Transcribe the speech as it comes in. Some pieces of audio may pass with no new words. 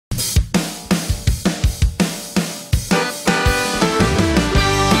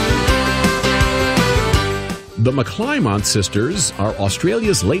The McClymonts sisters are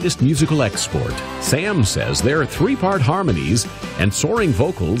Australia's latest musical export. Sam says their three-part harmonies and soaring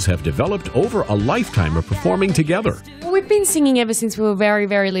vocals have developed over a lifetime of performing together. Well, we've been singing ever since we were very,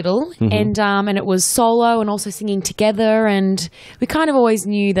 very little, and it was solo and also singing together, and we kind of always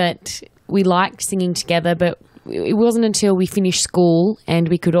knew that we liked singing together, but it wasn't until we finished school and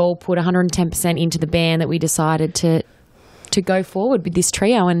we could all put 110% into the band that we decided to go forward with this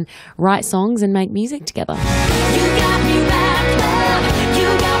trio and write songs and make music together. You got me wrapped up, you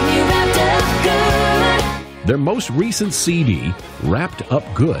got me wrapped up good. Their most recent CD, Wrapped Up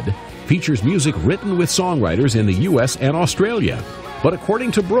Good, features music written with songwriters in the U.S. and Australia. But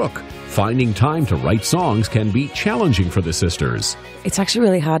according to Brooke, finding time to write songs can be challenging for the sisters. It's actually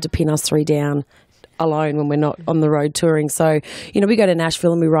really hard to pin us three down alone when we're not on the road touring. So, we go to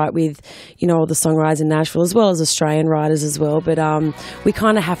Nashville and we write with, all the songwriters in Nashville as well as Australian writers as well. But we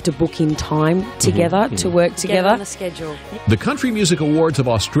kind of have to book in time together to work together. Get on the schedule. The Country Music Awards of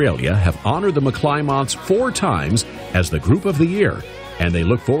Australia have honored the McClymonts 4 times as the Group of the Year, and they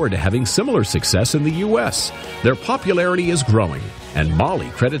look forward to having similar success in the U.S. Their popularity is growing, and Mollie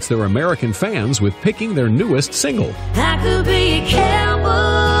credits their American fans with picking their newest single. I could be a cowboy.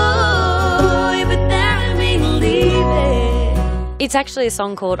 It's actually a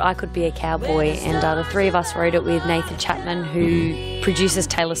song called I Could Be a Cowboy, and the three of us wrote it with Nathan Chapman, who produces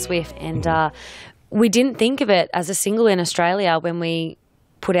Taylor Swift, and we didn't think of it as a single in Australia when we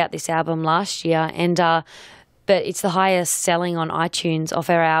put out this album last year, and but it's the highest selling on iTunes of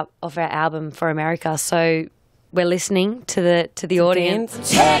our album for America, so we're listening to the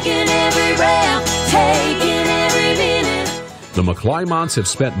audience. Taking every round, taking every minute. The McClymonts have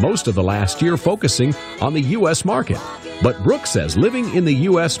spent most of the last year focusing on the U.S. market. But Brooke says living in the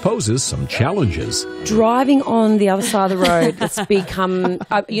U.S. poses some challenges. Driving on the other side of the road, it's become,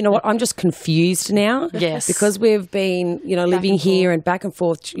 you know what, I'm just confused now. Yes. Because we've been, living here and back and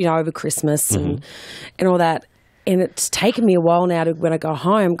forth, over Christmas and all that. And it's taken me a while now to, when I go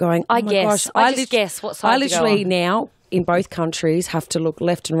home, going, oh my gosh. I just guess what side I literally now, in both countries, have to look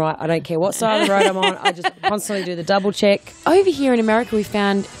left and right. I don't care what side of the road I'm on. I just constantly do the double check. Over here in America, we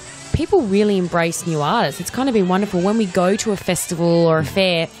found people really embrace new artists. It's kind of been wonderful. When we go to a festival or a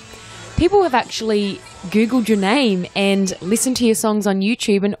fair, people have actually Googled your name and listened to your songs on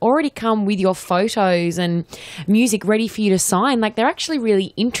YouTube and already come with your photos and music ready for you to sign. Like, they're actually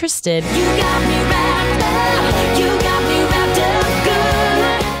really interested. You got me wrapped up, you got me wrapped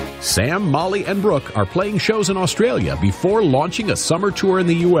up good. Sam, Mollie, and Brooke are playing shows in Australia before launching a summer tour in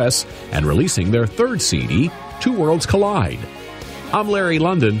the U.S. and releasing their 3rd CD, Two Worlds Collide. I'm Larry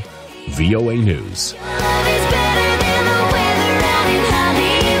London, VOA News.